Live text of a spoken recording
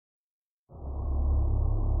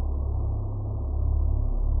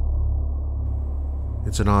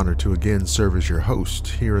It's an honor to again serve as your host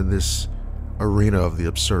here in this arena of the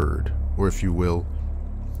absurd, or if you will,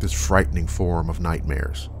 this frightening form of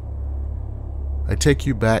nightmares. I take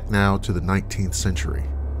you back now to the 19th century,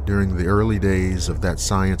 during the early days of that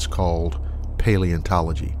science called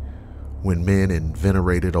paleontology, when men in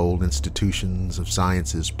venerated old institutions of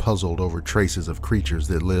sciences puzzled over traces of creatures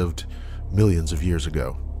that lived millions of years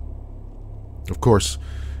ago. Of course,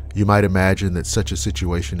 you might imagine that such a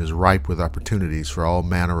situation is ripe with opportunities for all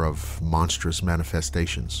manner of monstrous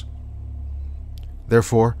manifestations.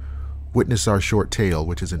 Therefore, witness our short tale,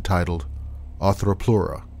 which is entitled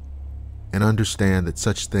ARTHROPLEURA, and understand that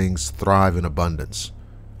such things thrive in abundance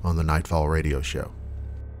on the Nightfall radio show.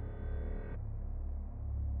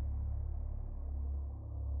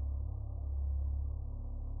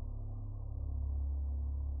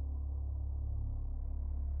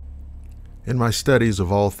 In my studies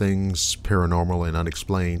of all things paranormal and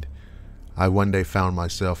unexplained, I one day found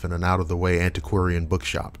myself in an out-of-the-way antiquarian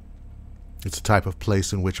bookshop. It's a type of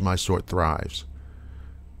place in which my sort thrives.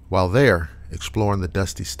 While there, exploring the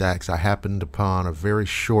dusty stacks, I happened upon a very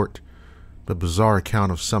short but bizarre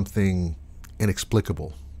account of something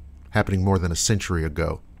inexplicable happening more than a century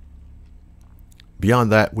ago.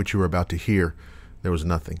 Beyond that which you are about to hear, there was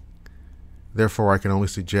nothing. Therefore, I can only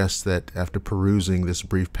suggest that after perusing this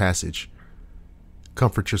brief passage,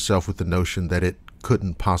 comfort yourself with the notion that it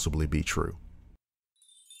couldn't possibly be true.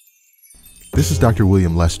 This is Dr.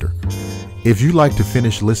 William Lester. If you'd like to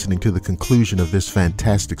finish listening to the conclusion of this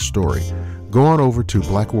fantastic story, go on over to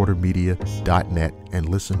blackwatermedia.net and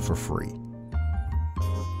listen for free.